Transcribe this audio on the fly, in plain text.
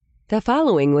The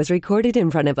following was recorded in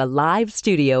front of a live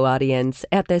studio audience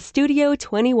at the Studio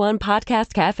 21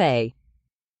 Podcast Cafe.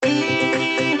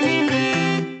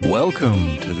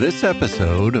 Welcome to this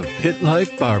episode of Pit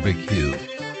Life Barbecue.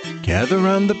 Gather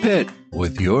around the pit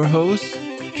with your hosts,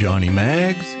 Johnny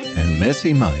Maggs and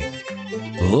Messy Mike.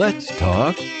 Let's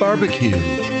talk barbecue.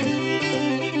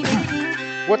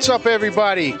 What's up,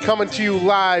 everybody? Coming to you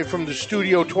live from the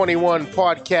Studio 21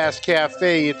 Podcast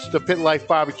Cafe. It's the Pit Life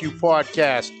Barbecue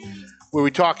Podcast, where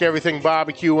we talk everything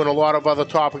barbecue and a lot of other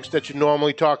topics that you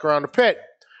normally talk around the pit.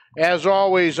 As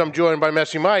always, I'm joined by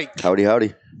Messy Mike. Howdy,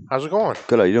 howdy. How's it going?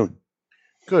 Good, how you doing?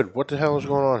 Good. What the hell is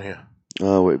going on here?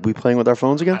 We playing with our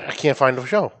phones again? I can't find the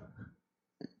show.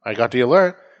 I got the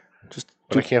alert,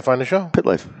 but I can't find the show. Pit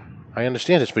Life. I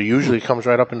understand this, but usually it comes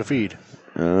right up in the feed.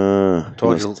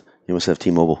 You must have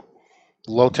T-Mobile.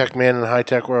 Low-tech man in a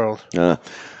high-tech world.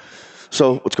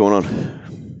 So, what's going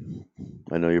on?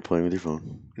 I know you're playing with your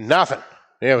phone. Nothing.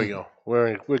 There we go.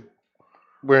 We're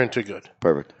into good.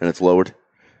 Perfect. And it's lowered?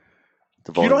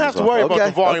 The You don't have to worry about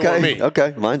the volume on me.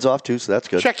 Okay, mine's off too, so that's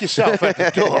good. Check yourself at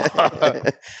the door.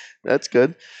 That's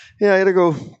good. Yeah, I had to go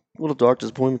a little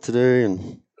doctor's appointment today.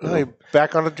 And You're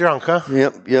back on the junk, huh?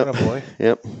 Yep. Attaboy.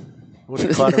 Yep. Was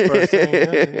it caught it first thing?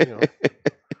 Yeah,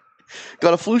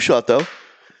 Got a flu shot, though.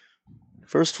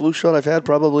 First flu shot I've had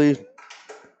probably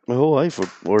my whole life,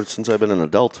 or since I've been an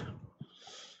adult.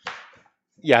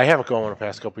 Yeah, I haven't gone the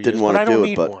past couple of years. Didn't want but to I don't do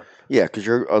need it, but one. yeah, because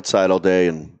you're outside all day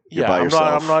and you're by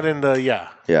yourself. I'm not in the, Yeah.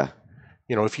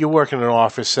 You know, if you work in an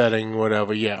office setting,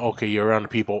 whatever, okay, you're around the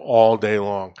people all day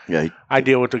long. Yeah. I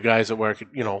deal with the guys that work,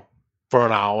 for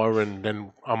an hour, and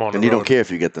then I'm on the road. And you don't care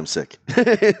if you get them sick. No,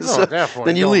 definitely.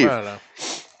 Then you Don't leave. matter.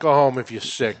 Go home if you're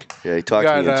sick. Yeah, he talked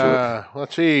me into it.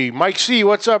 Let's see. Mike C.,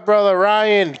 what's up, brother?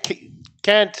 Ryan,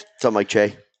 Kent, What's up, Mike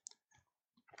Che?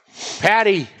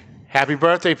 Patty. Happy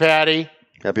birthday, Patty.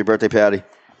 Happy birthday, Patty.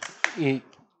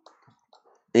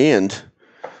 And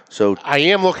so I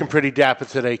am looking pretty dapper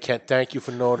today, Kent. Thank you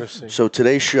for noticing.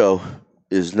 today's show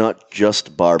is not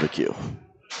just barbecue.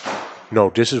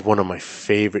 No, this is one of my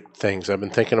favorite things. I've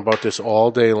been thinking about this all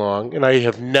day long, and I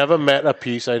have never met a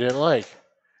piece I didn't like.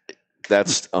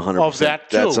 That's 100%. Of that,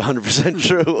 too. That's 100%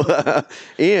 true.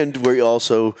 And we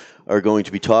also are going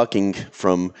to be talking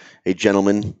from a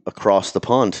gentleman across the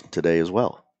pond today as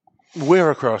well.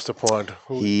 Where across the pond?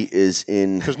 He is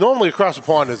in... Because normally across the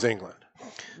pond is England.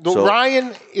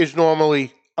 Ryan is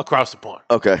normally across the pond.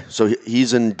 Okay, so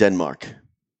he's in Denmark.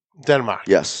 Denmark.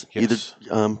 Yes. Yes.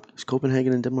 Is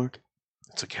Copenhagen in Denmark?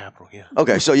 It's a capital, yeah.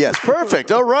 Okay, so yes,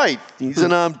 perfect. All right. He's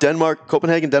in Denmark,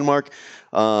 Copenhagen, Denmark.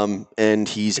 And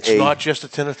he's It's not just a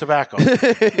tin of tobacco.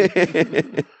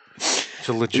 It's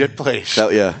a legit place.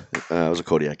 I was a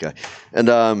Kodiak guy.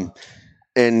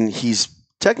 And he's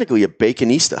technically a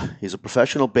baconista. He's a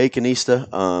professional baconista.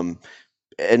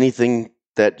 Anything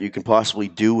that you can possibly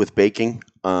do with baking,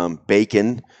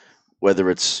 bacon, whether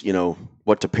it's,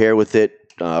 what to pair with it,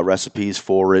 recipes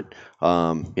for it,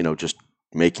 just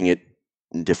making it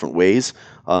in different ways.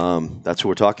 That's who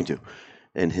we're talking to.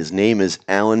 And his name is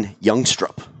Alan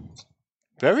Youngstrup.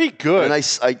 Very good. And I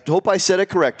hope I said it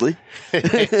correctly.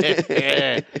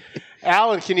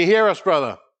 Alan, can you hear us,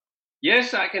 brother?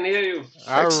 Yes, I can hear you.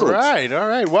 Excellent. All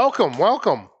right.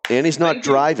 Welcome. And he's not Thank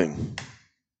you. driving.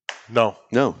 No,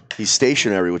 he's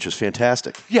stationary, which is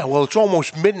fantastic. Yeah, well, it's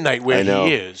almost midnight where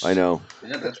he is. I know.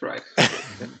 Yeah, that's right.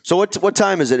 So what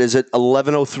time is it? Is it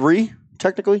 11:03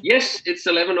 technically? Yes, it's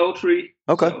 11:03.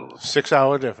 Okay. So 6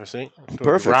 hour difference. See?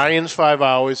 Perfect. Ryan's 5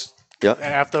 hours. Yep.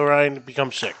 After Ryan it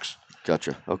becomes 6.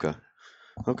 Gotcha. Okay.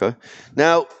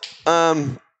 Now,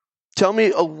 tell me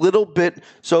a little bit.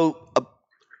 So,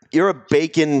 you're a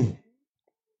baconista,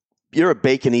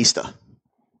 a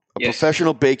Yes.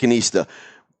 professional baconista.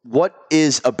 What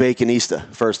is a baconista,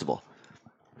 first of all?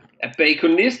 a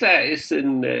baconista is,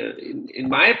 in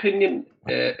my opinion,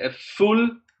 a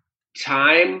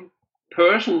full-time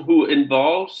person who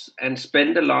involves and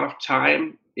spend a lot of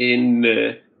time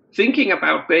in thinking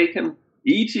about bacon,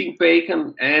 eating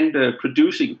bacon, and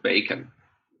producing bacon.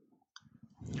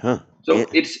 Huh. So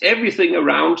it's everything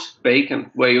around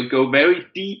bacon, where you go very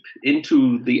deep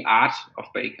into the art of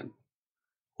bacon.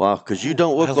 Wow, because you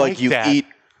don't look I like like you that. eat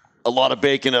a lot of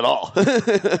bacon at all.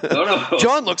 No.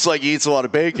 John looks like he eats a lot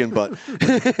of bacon, but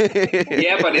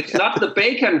Yeah, but it's not the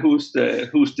bacon who's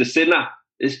the sinner.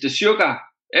 It's the sugar.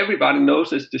 Everybody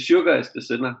knows it's the sugar is the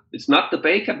sinner. It's not the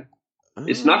bacon.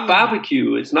 It's not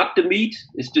barbecue. It's not the meat.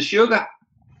 It's the sugar.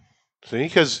 See,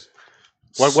 because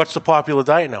what's the popular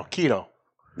diet now? Keto.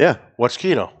 Yeah. What's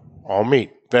keto? All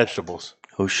meat, vegetables.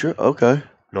 Oh, sure. Okay.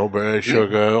 No bread,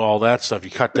 sugar, all that stuff.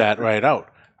 You cut that right out.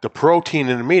 The protein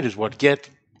in the meat is what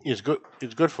It's good.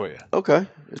 It's good for you. Okay.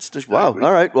 It's just wow.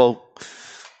 All right. Well,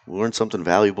 we learned something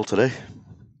valuable today.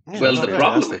 Well, the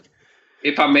problem,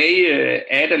 if I may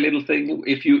add a little thing,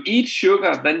 if you eat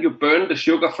sugar, then you burn the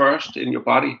sugar first in your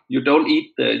body. You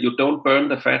don't burn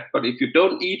the fat. But if you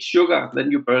don't eat sugar,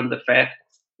 then you burn the fat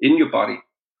in your body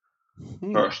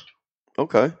first.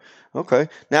 Okay.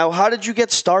 Now, how did you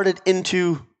get started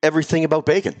into everything about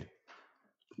bacon?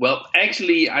 Well,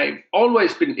 actually, I've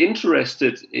always been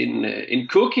interested in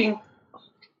cooking.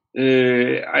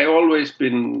 I always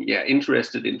been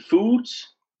interested in foods,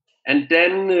 and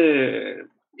then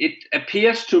it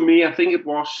appears to me, I think it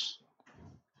was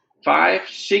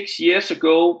 5-6 years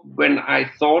ago, when I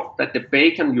thought that the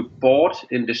bacon you bought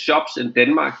in the shops in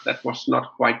Denmark, that was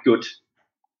not quite good.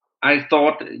 I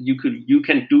thought you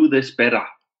can do this better.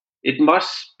 It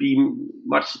must be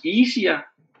much easier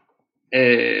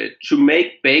to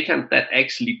make bacon that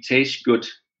actually tastes good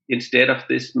instead of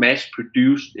this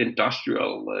mass-produced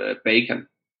industrial bacon.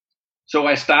 So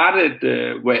I started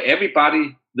where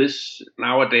everybody this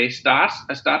nowadays starts.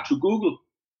 I start to Google.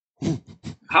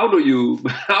 How do you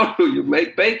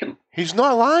make bacon? He's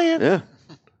not lying.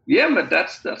 Yeah, but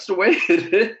that's the way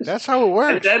it is. That's how it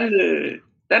works. And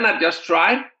then I just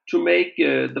tried to make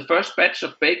the first batch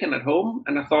of bacon at home,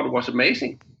 and I thought it was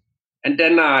amazing. And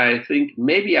then I think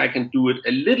maybe I can do it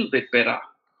a little bit better.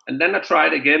 And then I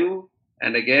tried again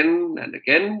and again and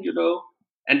again,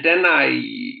 And then I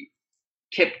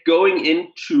kept going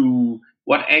into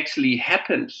what actually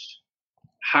happens.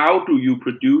 How do you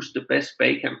produce the best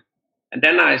bacon? And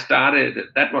then I started,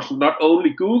 that was not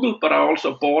only Google, but I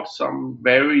also bought some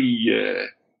very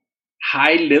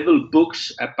high-level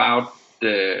books about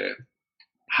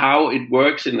how it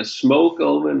works in a smoke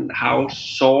oven, how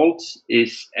salt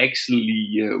is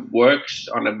actually works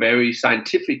on a very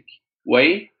scientific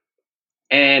way,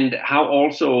 and how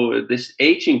also this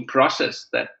aging process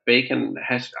that bacon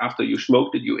has after you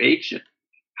smoked it, you age it,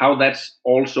 how that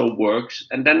also works.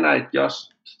 And then I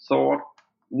just thought,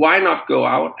 why not go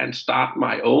out and start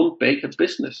my own bacon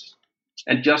business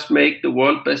and just make the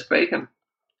world's best bacon?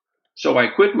 So I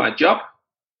quit my job,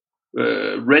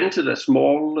 rented a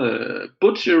small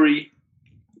butchery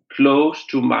close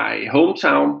to my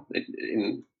hometown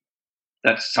in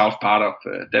that south part of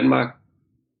Denmark,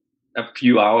 a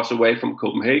few hours away from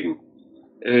Copenhagen.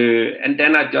 And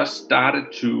then I just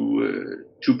started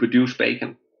to produce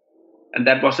bacon. And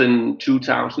that was in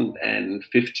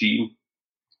 2015.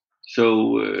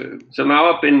 So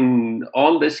now I've been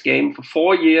on this game for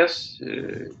 4 years,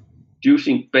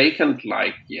 using bacon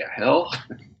like hell,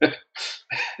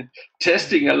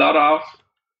 testing a lot of,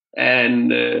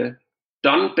 and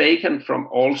done bacon from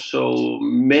also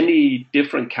many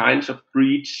different kinds of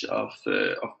breeds of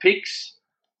pigs,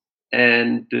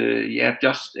 and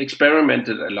just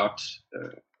experimented a lot.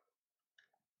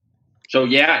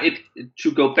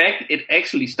 To go back, it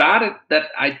actually started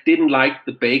that I didn't like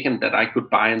the bacon that I could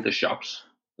buy in the shops.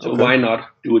 So why not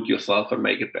do it yourself and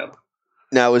make it better?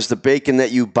 Now, is the bacon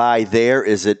that you buy there,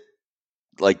 is it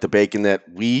like the bacon that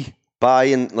we buy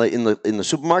in the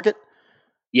supermarket?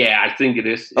 Yeah, I think it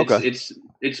is.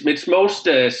 It's most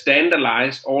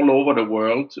standardized all over the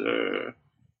world.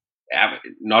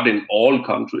 Not in all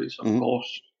countries, of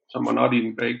course. Some are not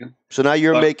eating bacon. So now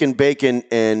you're making bacon,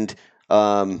 and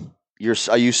are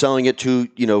you selling it to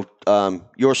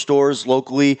your stores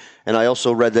locally? And I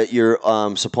also read that you're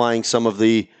supplying some of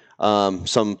the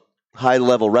some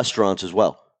high-level restaurants as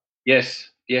well. Yes.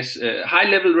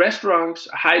 High-level restaurants,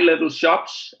 high-level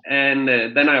shops, and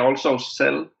then I also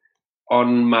sell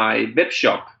on my web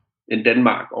shop in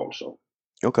Denmark also.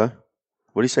 Okay.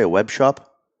 What do you say, a web shop?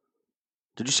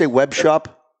 Did you say web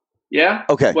shop? Yeah.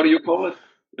 Okay. What do you call it?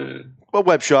 Well,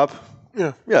 web shop.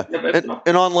 Yeah.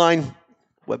 An online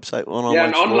website. An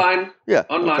online. Yeah.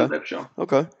 Online web shop.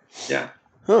 Okay. Yeah.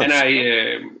 Huh. And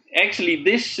I actually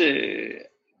this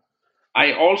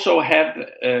I also have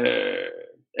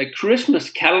a Christmas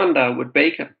calendar with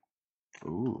bacon.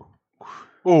 Ooh.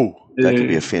 That could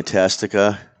be a fantastic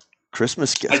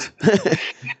Christmas gift.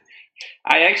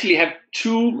 I actually have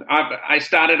two. I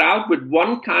started out with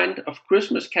one kind of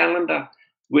Christmas calendar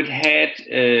which had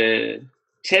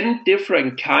 10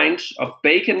 different kinds of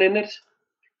bacon in it.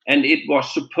 And it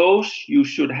was supposed you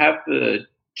should have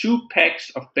 2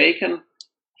 packs of bacon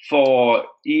for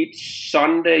each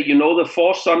Sunday. The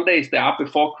 4 Sundays there are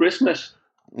before Christmas.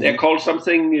 They're called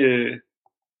something,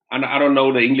 and I don't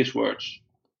know the English words.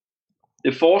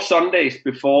 The 4 Sundays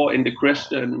before in the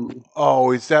Christian.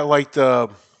 Oh, is that like the?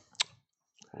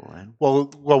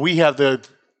 Well, we have the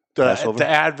Passover? the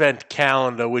Advent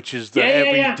calendar, which is the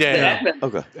every day. The Advent.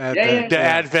 Okay. The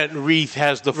Advent wreath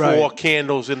has the four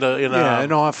candles in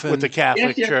and often with the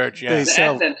Catholic Yes. Church. they Yeah.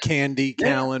 sell Advent. candy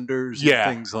calendars Yeah.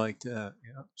 and things like that.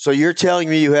 Yeah. So you're telling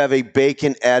me you have a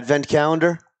bacon advent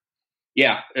calendar?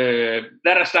 Yeah,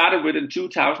 that I started with in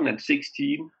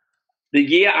 2016. The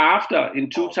year after, in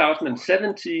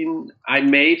 2017, I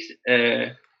made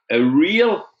a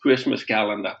real Christmas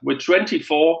calendar with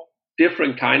 24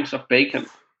 different kinds of bacon.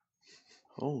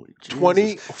 Holy Jesus.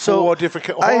 24 So, different.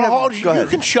 I have- you go ahead.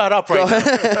 can shut up right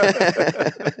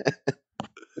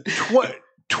Go now.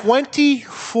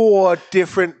 24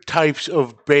 different types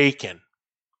of bacon.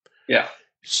 Yeah.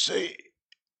 Say,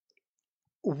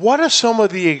 what are some of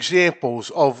the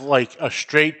examples of like a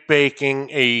straight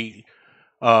baking, a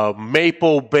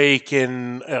maple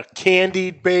bacon, a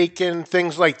candied bacon,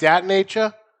 things like that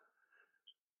nature?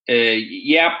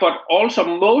 Yeah, but also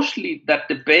mostly that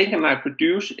the bacon I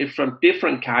produce is from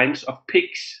different kinds of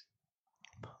pigs.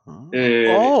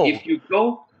 If you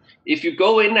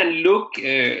go in and look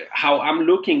how I'm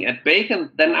looking at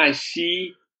bacon, then I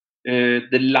see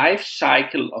the life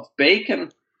cycle of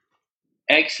bacon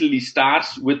actually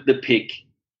starts with the pig.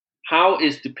 How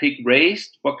is the pig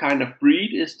raised? What kind of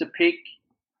breed is the pig?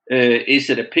 Is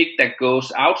it a pig that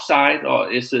goes outside, or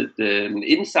is it an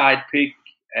inside pig?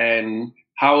 And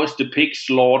how is the pig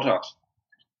slaughtered?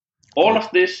 All of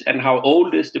this, and how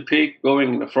old is the pig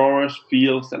going in the forest,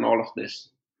 fields, and all of this.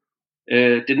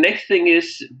 The next thing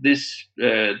is this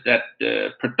that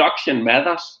production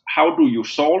matters. How do you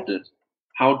salt it?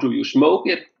 How do you smoke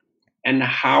it? And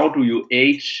how do you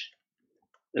age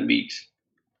the meat?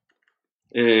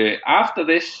 After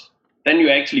this, then you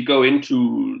actually go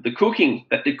into the cooking,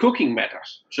 that the cooking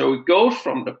matters. So it goes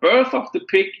from the birth of the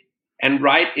pig and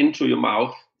right into your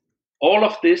mouth. All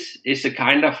of this is a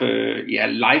kind of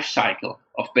life cycle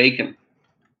of bacon.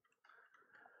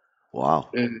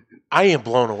 Wow. I am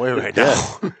blown away right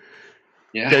now.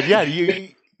 Yeah.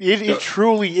 It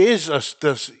truly is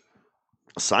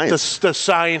Science. the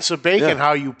science of bacon,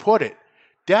 how you put it.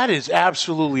 That is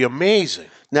absolutely amazing.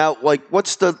 Now, like,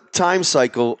 what's the time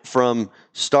cycle from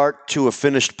start to a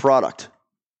finished product?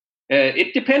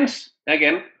 It depends,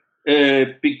 again,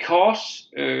 because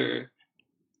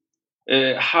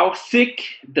how thick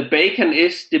the bacon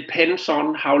is depends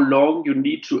on how long you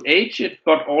need to age it,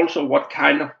 but also what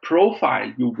kind of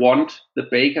profile you want the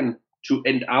bacon to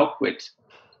end out with.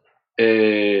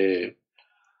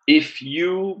 If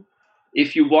you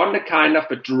want a kind of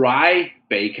a dry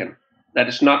bacon that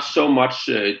is not so much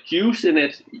juice in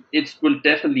it, it will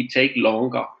definitely take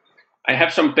longer. I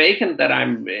have some bacon that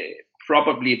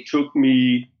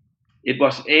it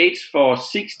was aged for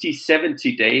 60,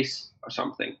 70 days or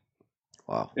something.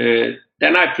 Wow.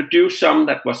 Then I produced some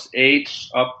that was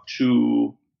aged up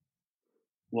to,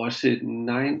 was it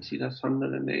 90, that's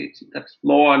 180, that's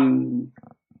more than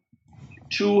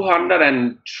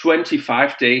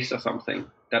 225 days or something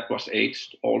that was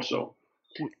aged also.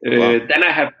 Then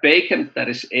I have bacon that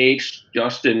is aged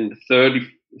just in 30,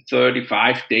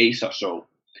 35 days or so.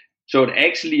 So it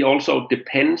actually also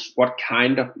depends what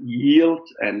kind of yield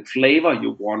and flavor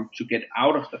you want to get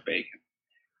out of the bacon.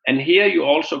 And here you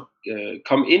also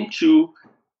come into,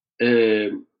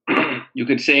 you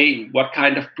can say, what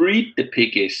kind of breed the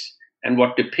pig is and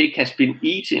what the pig has been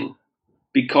eating,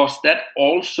 because that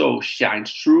also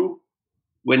shines through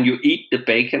when you eat the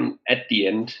bacon at the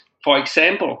end. For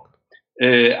example,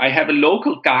 I have a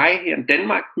local guy here in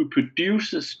Denmark who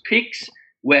produces pigs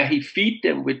where he feeds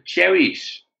them with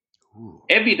cherries. Ooh.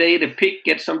 Every day the pig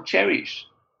gets some cherries.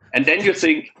 And then you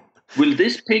think, will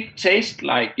this pig taste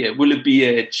like, will it be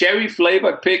a cherry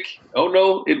flavored pig? Oh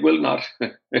no, it will not.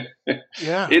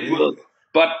 Yeah, it will.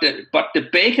 But the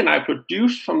bacon I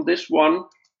produced from this one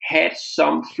had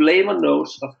some flavor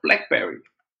notes of blackberry.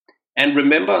 And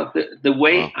remember, the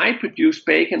way I produce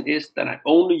bacon is that I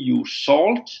only use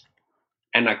salt,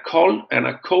 and I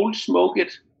cold smoke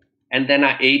it, and then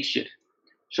I age it.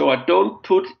 So I don't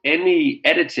put any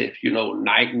additive,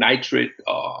 nitrate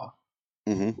or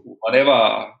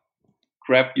whatever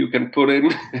crap you can put in.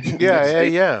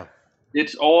 Yeah.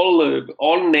 It's all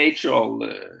natural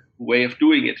way of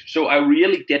doing it. So I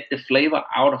really get the flavor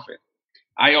out of it.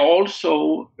 I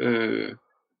also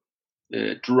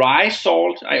dry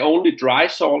salt. I only dry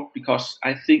salt because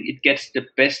I think it gets the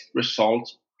best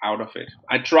result out of it.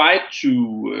 I tried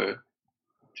to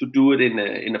do it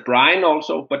in a brine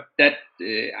also, but that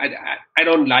I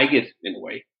don't like it in a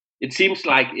way. It seems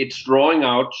like it's drawing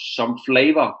out some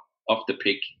flavor of the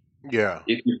pig. Yeah.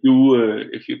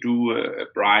 If you do a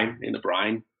brine in a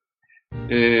brine.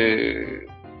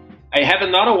 I have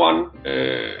another one,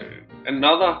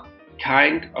 another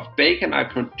kind of bacon I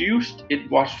produced, it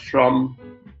was from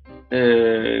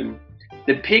the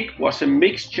pig was a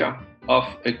mixture of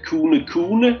a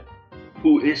Kune,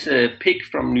 who is a pig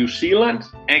from New Zealand,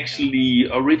 actually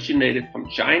originated from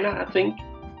China, I think.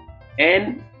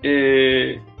 And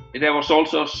there was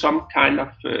also some kind of,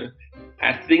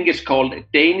 I think it's called a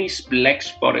Danish black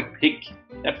spotted pig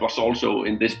that was also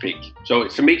in this pig. So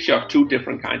it's a mixture of two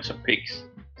different kinds of pigs.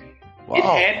 Wow. It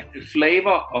had the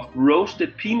flavor of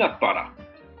roasted peanut butter.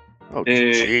 Oh,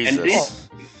 Jesus. And this,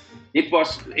 it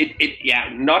was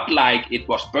not like it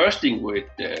was bursting with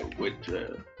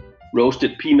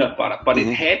roasted peanut butter, but it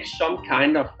had some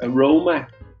kind of aroma,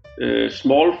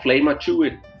 small flavor to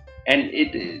it. And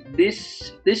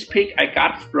this pig I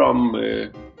got from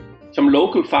some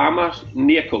local farmers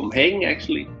near Copenhagen,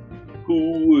 actually,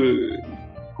 who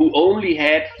only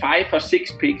had 5 or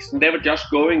 6 pigs, and they were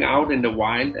just going out in the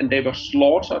wild, and they were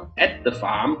slaughtered at the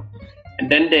farm,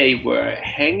 and then they were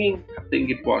hanging. I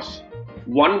think it was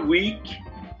 1 week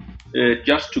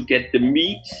just to get the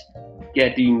meat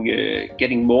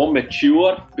getting more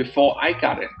matured before I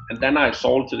got it, and then I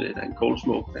salted it and cold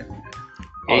smoked it.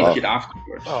 Aged it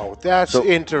afterwards. Oh, that's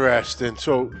interesting.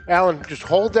 So, Alan, just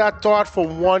hold that thought for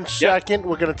 1 second.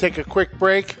 We're going to take a quick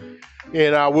break,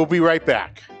 and we'll be right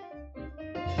back.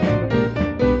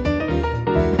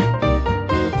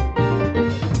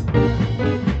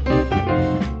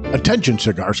 Attention,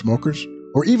 cigar smokers,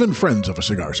 or even friends of a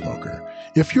cigar smoker.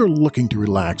 If you're looking to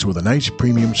relax with a nice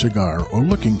premium cigar or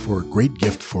looking for a great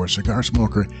gift for a cigar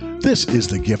smoker, this is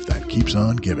the gift that keeps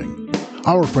on giving.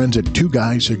 Our friends at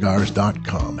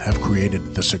twoguyscigars.com have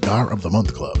created the Cigar of the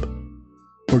Month Club.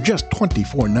 For just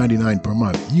 $24.99 per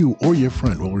month, you or your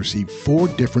friend will receive 4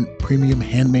 different premium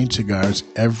handmade cigars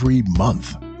every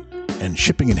month, and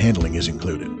shipping and handling is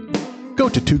included. Go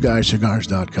to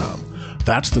twoguyscigars.com.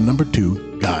 That's the number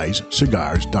 2,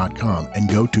 guyscigars.com, and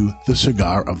go to the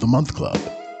Cigar of the Month Club.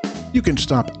 You can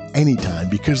stop anytime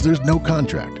because there's no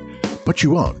contract, but you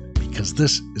won't because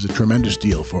this is a tremendous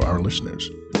deal for our listeners.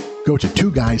 Go to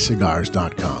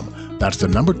twoguyscigars.com. That's the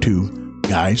number 2,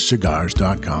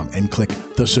 guyscigars.com, and click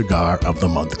the Cigar of the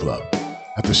Month Club.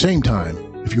 At the same time,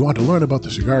 if you want to learn about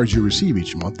the cigars you receive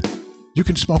each month, you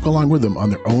can smoke along with them on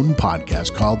their own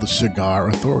podcast called The Cigar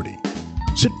Authority.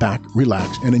 Sit back,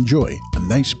 relax, and enjoy a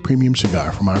nice premium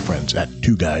cigar from our friends at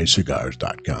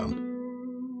twoguyscigars.com.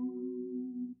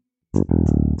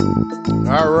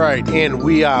 All right, and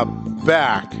we are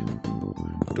back.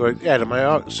 Ed, am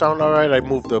I sound all right? I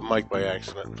moved the mic by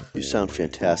accident. You sound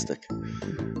fantastic.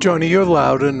 Joni, you're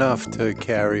loud enough to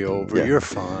carry over. Yeah. You're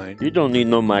fine. You don't need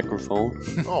no microphone.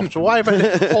 Oh, so why have I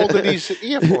been holding these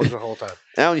earphones the whole time?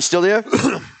 Alan, you still there?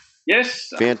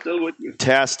 Yes, I'm still with you.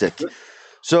 Fantastic.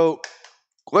 So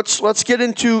let's get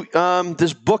into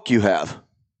this book you have.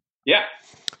 Yeah.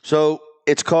 So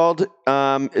it's called,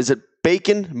 is it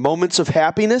Bacon Moments of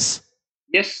Happiness?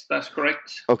 Yes, that's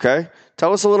correct. Okay.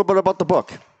 Tell us a little bit about the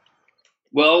book.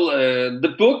 Well,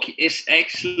 the book is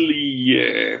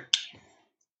actually,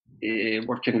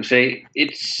 what can you say?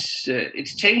 It's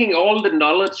taking all the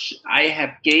knowledge I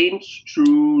have gained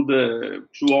through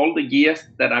all the years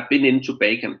that I've been into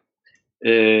bacon.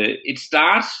 It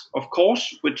starts, of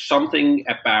course, with something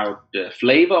about the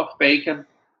flavor of bacon.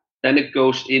 Then it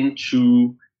goes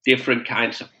into different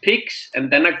kinds of pigs, and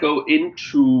then I go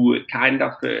into kind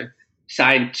of a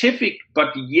scientific,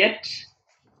 but yet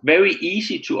very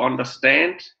easy to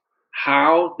understand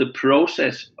how the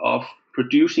process of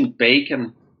producing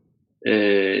bacon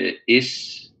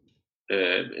is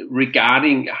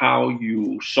regarding how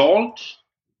you salt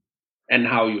and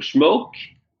how you smoke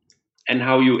and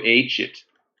how you age it.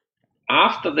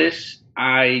 After this,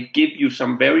 I give you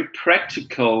some very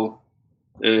practical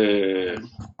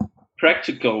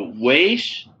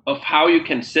ways of how you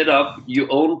can set up your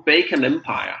own bacon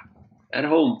empire at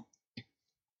home.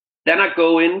 Then I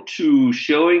go into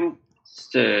showing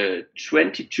the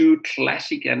 22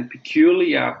 classic and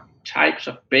peculiar types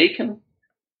of bacon,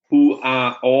 who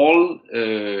are all,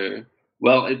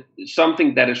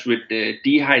 something that is with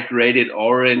dehydrated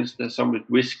orange, there's some with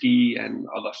whiskey and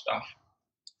other stuff.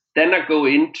 Then I go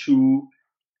into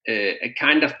a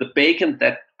kind of the bacon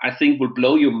that I think will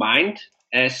blow your mind,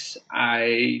 as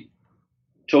I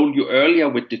told you earlier,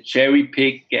 with the cherry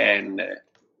pig and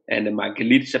the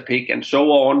Mangalitsa pig and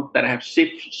so on, that I have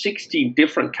 16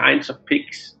 different kinds of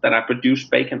pigs that I produce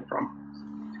bacon from.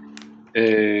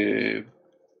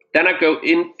 Then I go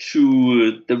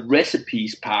into the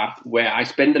recipes part, where I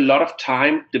spend a lot of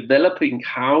time developing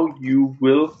how you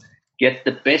will get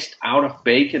the best out of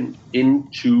bacon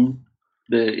into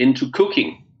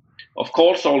cooking. Of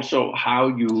course, also how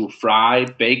you fry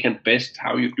bacon best,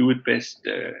 how you do it best,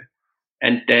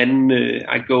 And then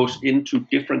I goes into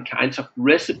different kinds of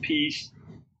recipes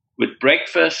with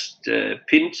breakfast,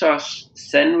 pintos,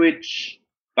 sandwich,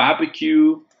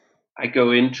 barbecue. I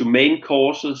go into main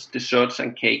courses, desserts,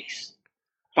 and cakes.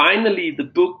 Finally, the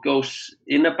book goes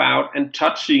in about and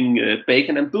touching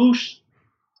bacon and booze.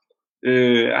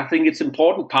 I think it's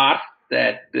important part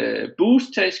that booze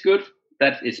tastes good,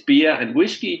 that is beer and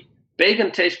whiskey.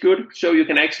 Bacon tastes good, so you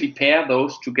can actually pair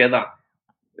those together.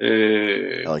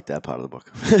 I like that part of the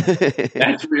book.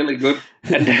 That's really good.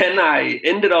 And then I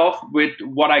ended off with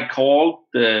what I call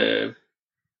the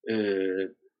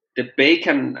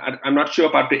bacon. I'm not sure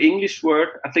about the English word.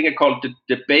 I think I call it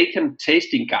the bacon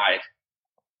tasting guide.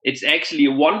 It's actually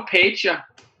a one-pager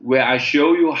where I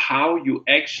show you how you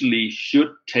actually should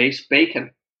taste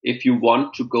bacon if you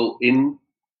want to go in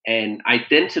and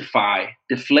identify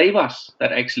the flavors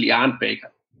that actually aren't bacon.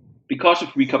 Because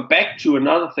if we come back to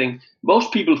another thing,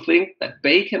 most people think that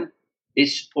bacon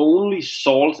is only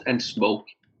salt and smoke.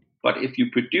 But if you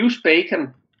produce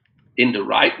bacon in the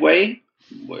right way,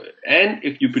 and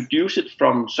if you produce it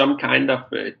from some kind of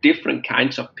different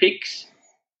kinds of pigs,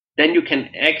 then you can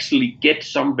actually get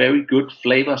some very good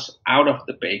flavors out of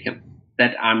the bacon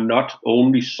that are not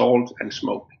only salt and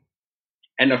smoke.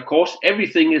 And of course,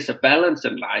 everything is a balance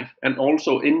in life, and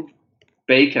also in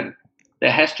bacon.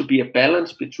 There has to be a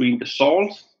balance between the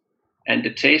salt and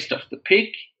the taste of the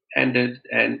pig and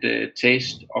the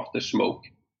taste of the smoke.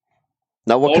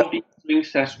 Now, all these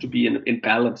things has to be in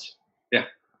balance. Yeah.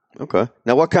 Okay.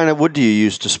 Now, what kind of wood do you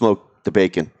use to smoke the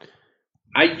bacon?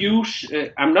 I use.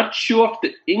 I'm not sure of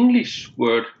the English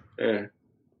word.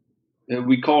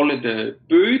 We call it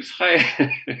bøgetræ.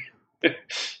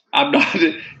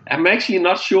 I'm actually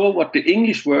not sure what the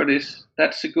English word is.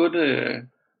 That's a good.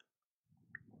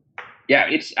 Yeah,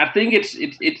 I think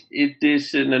it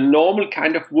is a normal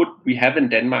kind of wood we have in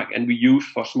Denmark and we use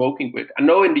for smoking with. I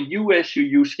know in the US you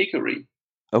use hickory,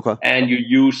 okay, and you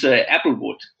use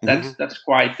applewood. That's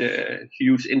quite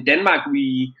huge. In Denmark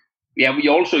we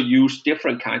also use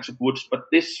different kinds of woods, but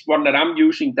this one that I'm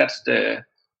using, that's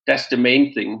the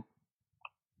main thing.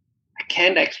 I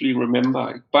can't actually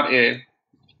remember, but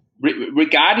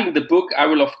regarding the book, I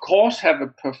will of course have a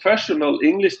professional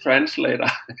English translator.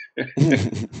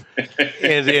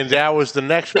 and that was the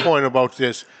next point about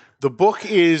this. The book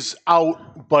is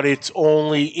out, but it's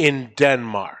only in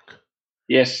Denmark.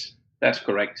 Yes, that's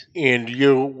correct. And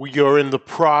you're in the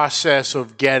process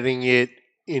of getting it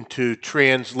into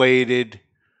translated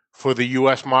for the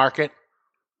U.S. market?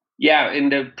 Yeah, in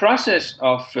the process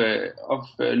of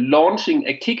launching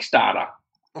a Kickstarter.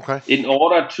 Okay. In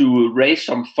order to raise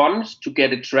some funds to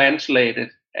get it translated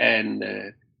and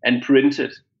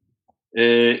printed.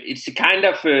 It's a kind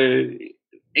of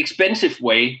expensive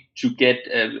way to get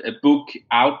a book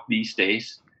out these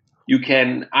days.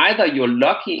 You're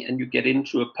lucky and you get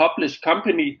into a published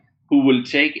company who will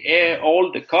take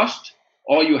all the cost,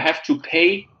 or you have to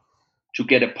pay to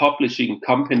get a publishing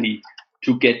company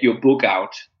to get your book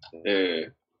out.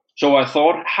 So I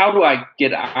thought, how do I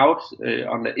get out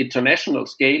on the international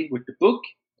scale with the book?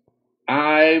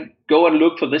 I go and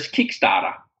look for this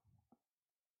Kickstarter.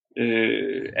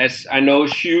 As I know,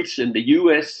 it's huge in the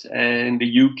US and the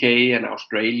UK and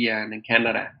Australia and in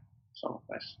Canada.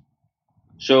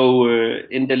 So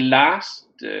in the last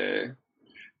 4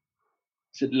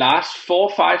 or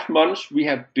 5 months,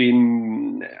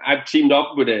 I've teamed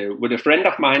up with a friend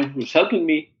of mine who's helping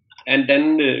me, and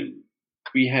then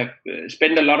we have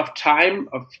spent a lot of time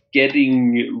of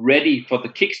getting ready for the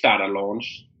Kickstarter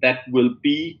launch. That will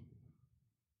be,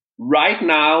 right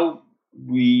now,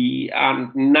 we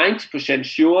are 90%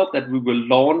 sure that we will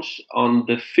launch on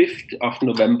the 5th of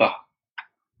November.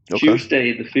 Okay.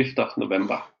 Tuesday, the 5th of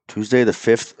November. Tuesday, the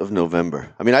 5th of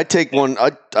November. I mean, I'd take one,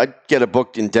 I'd get a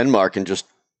book in Denmark and just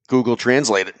Google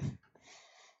Translate it.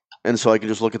 And so I can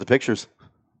just look at the pictures.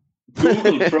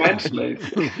 Google Translate.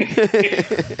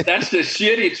 That's the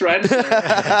shitty translate.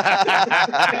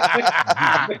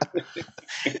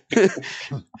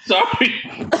 Sorry.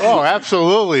 Oh,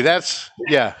 absolutely. That's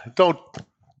Don't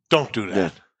do that.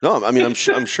 Yeah. No, I mean,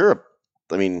 I'm sure.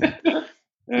 I mean,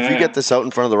 if you get this out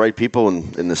in front of the right people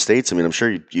in the States, I mean, I'm sure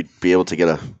you'd be able to get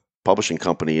a publishing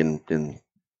company in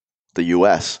the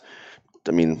U.S.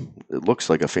 I mean, it looks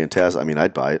like a fantastic. I mean,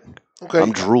 I'd buy it. Okay.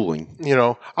 I'm drooling.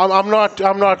 I'm not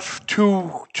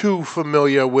too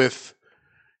familiar with,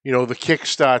 the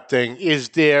Kickstart thing. Is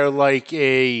there like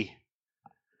a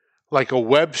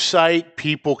website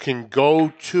people can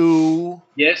go to?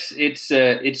 Yes, it's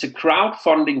a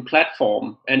crowdfunding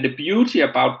platform, and the beauty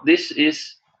about this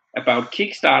is about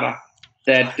Kickstarter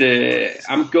that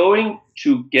I'm going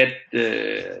to get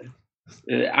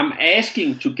I'm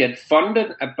asking to get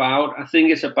funded about, I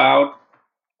think it's about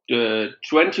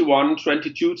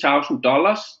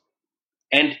 $22,000.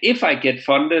 And if I get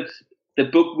funded, the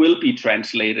book will be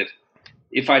translated.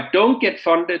 If I don't get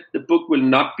funded, the book will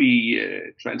not be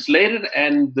translated,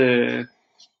 and the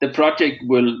project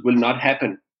will not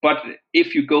happen. But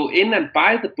if you go in and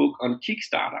buy the book on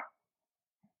Kickstarter,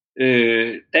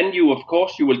 then you will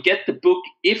get the book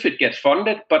if it gets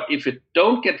funded. But if it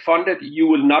don't get funded, you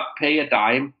will not pay a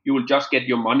dime. You will just get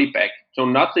your money back. So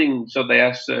nothing. So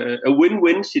there's a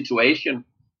win-win situation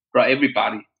for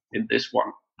everybody in this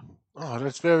one. Oh,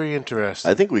 that's very interesting.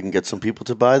 I think we can get some people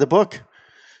to buy the book.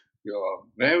 You're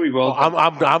very welcome.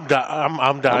 I'm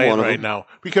dying right now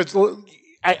because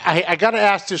I got to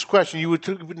ask this question. You were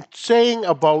saying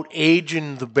about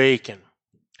aging the bacon.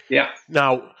 Yeah.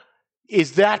 Now,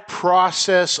 is that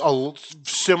process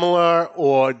similar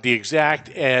or the exact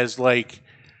as like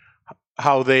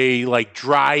how they like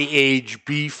dry age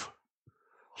beef?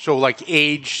 So like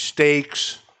aged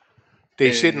steaks,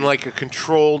 they sit in like a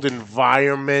controlled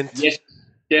environment. Yes,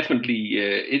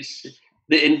 definitely.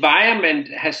 The environment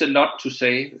has a lot to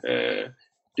say.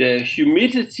 The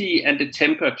humidity and the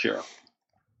temperature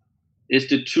is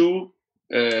the two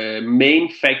main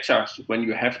factors when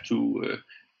you have to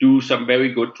do some very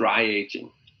good dry aging.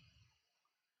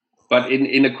 But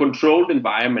in a controlled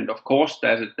environment, of course,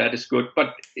 that is good.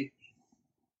 But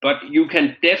you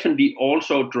can definitely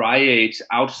also dry age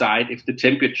outside if the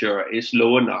temperature is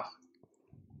low enough.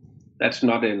 That's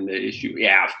not an issue.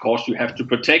 Yeah, of course, you have to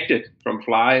protect it from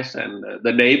flies and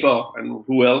the neighbor and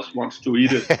who else wants to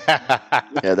eat it.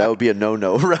 Yeah, that would be a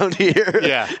no-no around here.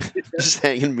 Yeah. Just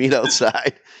hanging meat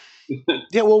outside.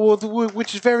 Yeah, well,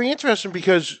 which is very interesting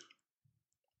because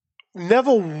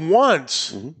never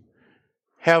once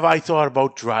have I thought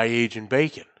about dry aging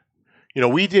bacon. You know,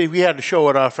 we had a show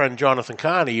with our friend Jonathan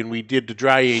Carney, and we did the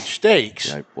dry aged steaks.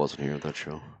 Yeah, I wasn't here at that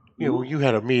show. You know, you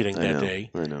had a meeting that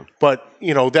day. I know. But,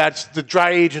 you know, that's the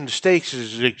dry aging the steaks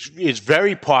is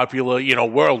very popular, you know,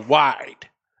 worldwide.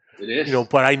 It is. You know,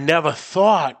 but I never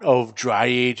thought of dry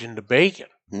aging the bacon.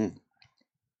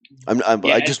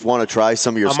 I just want to try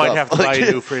some of your stuff. I might have to buy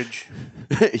a new fridge.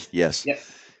 Yes.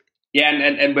 Yeah,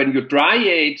 and when you dry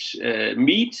age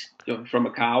meat from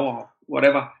a cow or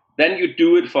whatever, then you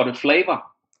do it for the flavor.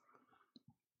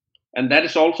 And that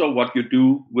is also what you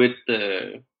do with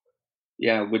the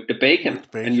bacon.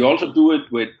 And you also do it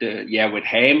with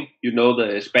ham. You know,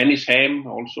 the Spanish ham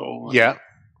also. Yeah.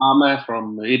 Parma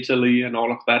from Italy and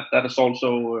all of that. That is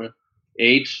also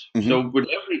aged. So with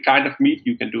every kind of meat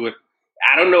you can do it.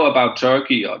 I don't know about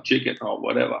turkey or chicken or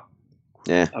whatever.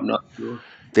 Yeah. I'm not sure.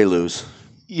 They lose.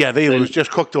 Yeah, they lose.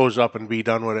 Just cook those up and be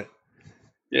done with it.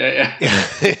 Yeah.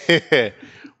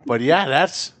 But yeah,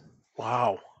 that's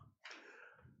wow.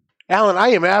 Alan, I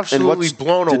am absolutely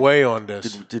blown away on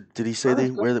this. Did he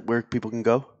say where people can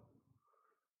go?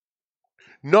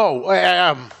 No,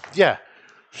 yeah.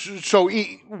 So,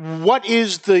 what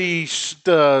is the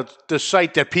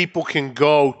site that people can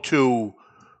go to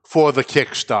for the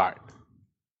Kickstart?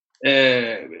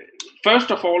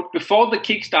 First of all, before the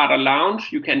Kickstarter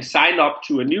launch, you can sign up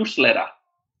to a newsletter.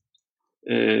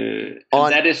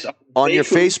 That is on your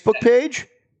Facebook page?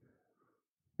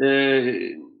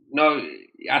 No,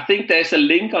 I think there's a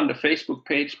link on the Facebook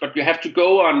page, but you have to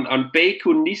go on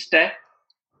Baconista,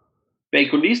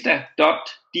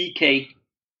 baconista.dk,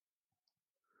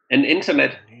 an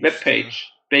internet webpage,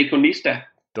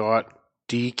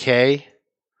 baconista.dk.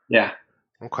 Yeah.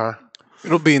 Okay.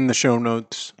 It'll be in the show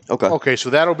notes. Okay, so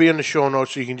that'll be in the show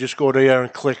notes, so you can just go there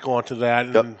and click onto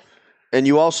that. Yep. And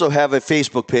you also have a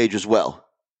Facebook page as well.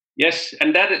 Yes,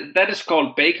 and that is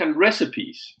called Bacon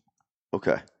Recipes.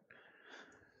 Okay.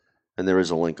 And there is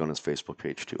a link on his Facebook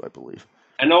page too, I believe.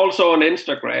 And also on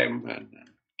Instagram and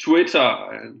Twitter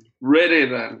and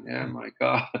Reddit and my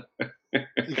God.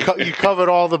 You covered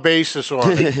all the bases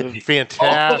on it.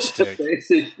 Fantastic.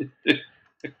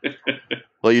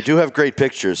 Well, you do have great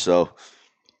pictures, so.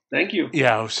 Thank you.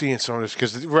 Yeah, I was seeing some of this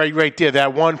because right there,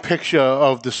 that one picture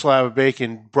of the slab of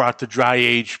bacon brought the dry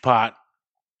aged part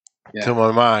to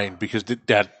my mind because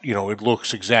that it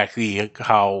looks exactly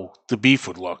how the beef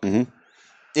would look. Mm-hmm.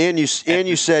 And you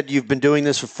said you've been doing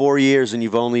this for 4 years and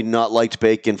you've only not liked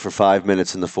bacon for 5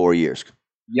 minutes in the 4 years.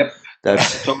 Yep.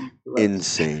 That's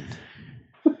insane.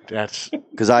 That's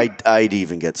because I'd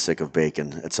even get sick of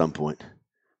bacon at some point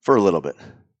for a little bit,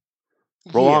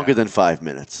 for longer than 5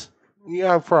 minutes.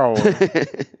 Yeah, probably.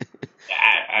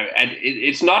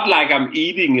 It's not like I'm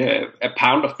eating a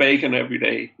pound of bacon every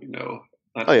day,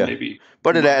 Maybe.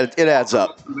 But it adds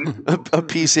up. A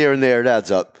piece here and there, it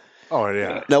adds up. Oh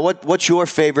yeah. Now, what's your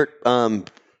favorite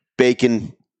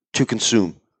bacon to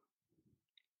consume?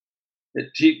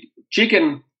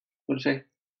 Chicken, what do you say?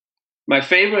 My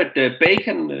favorite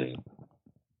bacon.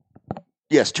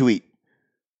 Yes, to eat.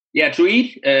 Yeah, to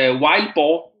eat wild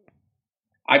boar.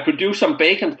 I produce some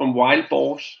bacon from wild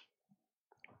boars.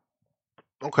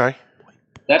 Okay.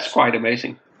 That's quite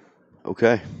amazing.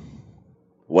 Okay.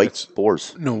 White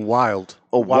boars. No, wild.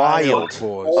 Oh, wild.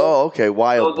 boars. Oh, okay,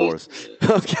 wild Oh, boars.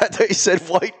 Okay, I thought you said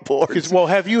white boars. Well,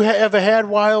 have you ever had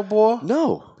wild boar?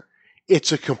 No.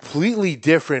 It's a completely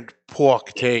different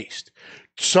pork taste.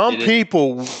 Some It is.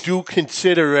 people do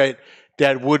consider it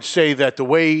that would say that the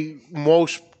way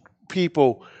most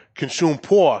people consume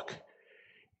pork,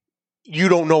 you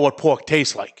don't know what pork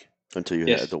tastes like Until you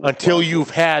Yes. had the until wild you've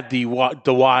had the wild.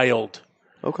 boars.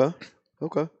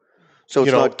 Okay. So it's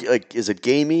You know- not like, is it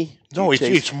gamey? Do No, you it's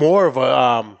taste- more of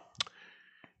a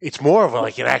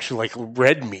like an actual like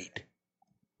red meat.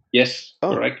 Yes,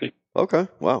 Oh. correctly. Okay,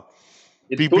 wow.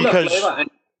 It's full of because- flavor. And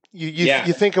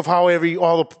You think of how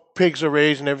all the pigs are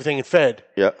raised and everything and fed.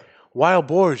 Yeah. Wild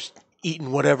boar's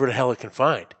eating whatever the hell it can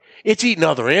find. It's eating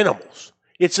other animals.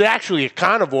 It's actually a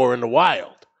carnivore in the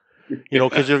wild.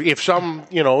 Because if some,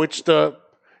 it's the,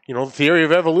 the theory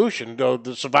of evolution,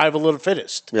 the survival of the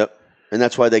fittest. Yep. And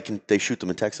that's why they shoot them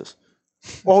in Texas.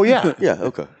 Oh yeah, Yeah,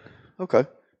 okay.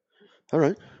 All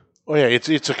right. oh yeah.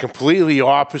 It's a completely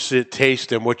opposite taste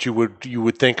than what you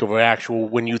would think of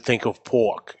when you think of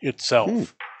pork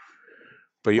itself.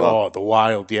 But Wow. the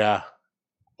wild, yeah.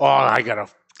 Oh, I gotta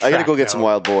go get track some down.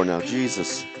 wild boar now.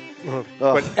 Jesus.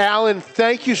 But Alan,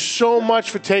 thank you so much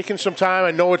for taking some time.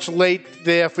 I know it's late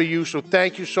there for you, so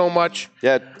thank you so much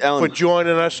Yeah, for Alan.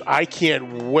 joining us. I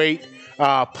can't wait.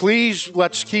 Please,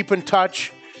 let's keep in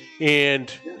touch.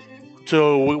 And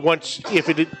so when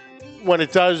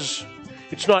it does,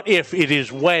 it's not if, it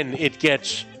is when it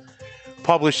gets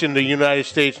published in the United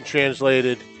States and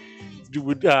translated.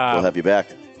 We'll have you back.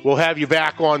 We'll have you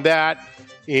back on that,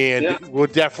 and Yeah. we're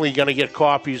definitely going to get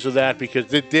copies of that because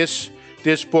this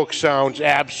book sounds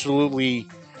absolutely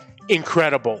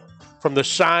incredible. From the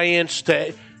science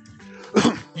to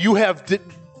you have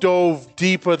dove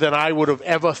deeper than I would have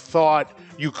ever thought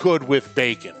you could with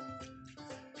bacon.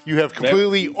 You have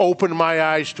completely opened my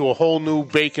eyes to a whole new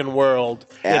bacon world,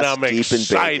 and Ass I'm deep in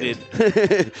excited.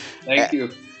 bacon. thank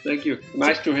you.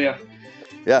 Nice to hear.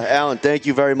 Yeah, Alan, thank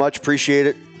you very much. Appreciate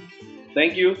it.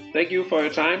 Thank you for your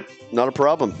time. Not a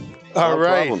problem. All Not a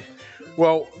right. problem.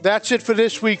 Well, that's it for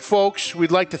this week, folks.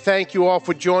 We'd like to thank you all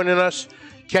for joining us.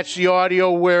 Catch the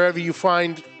audio wherever you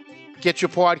get your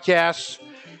podcasts,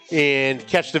 and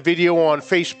catch the video on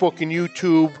Facebook and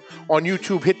YouTube. On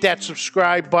YouTube, hit that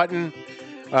subscribe button.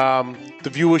 The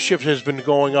viewership has been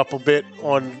going up a bit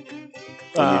on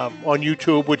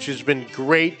YouTube, which has been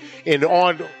great. And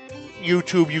on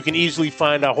YouTube, you can easily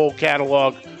find our whole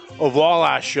catalog of all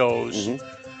our shows,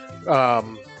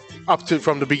 up to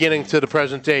from the beginning to the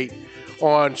present date.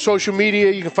 On social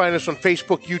media, you can find us on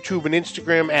Facebook, YouTube, and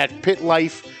Instagram at Pit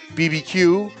Life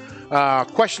BBQ.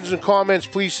 Questions and comments,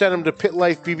 please send them to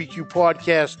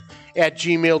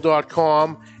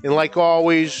pitlifebbqpodcast@gmail.com. And like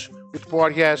always with the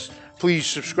podcast, please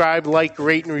subscribe, like,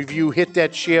 rate, and review. Hit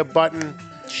that share button.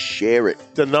 Share it.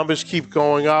 The numbers keep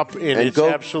going up, and it's go-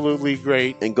 absolutely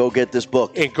great. And go get this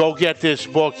book. And go get this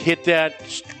book. Hit that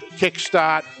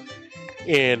kickstart,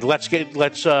 and let's get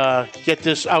this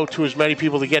out to as many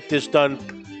people to get this done,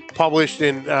 published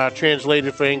and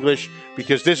translated for English,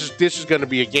 because this is going to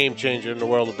be a game changer in the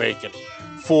world of bacon,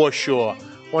 for sure.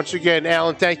 Once again,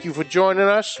 Alan, thank you for joining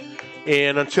us,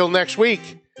 and until next week,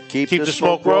 Keep the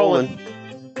smoke rolling.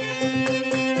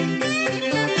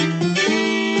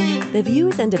 The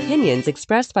views and opinions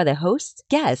expressed by the hosts,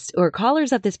 guests, or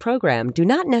callers of this program do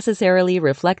not necessarily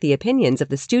reflect the opinions of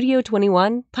the Studio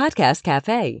 21 Podcast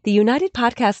Cafe, the United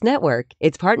Podcast Network,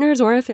 its partners, or affiliates.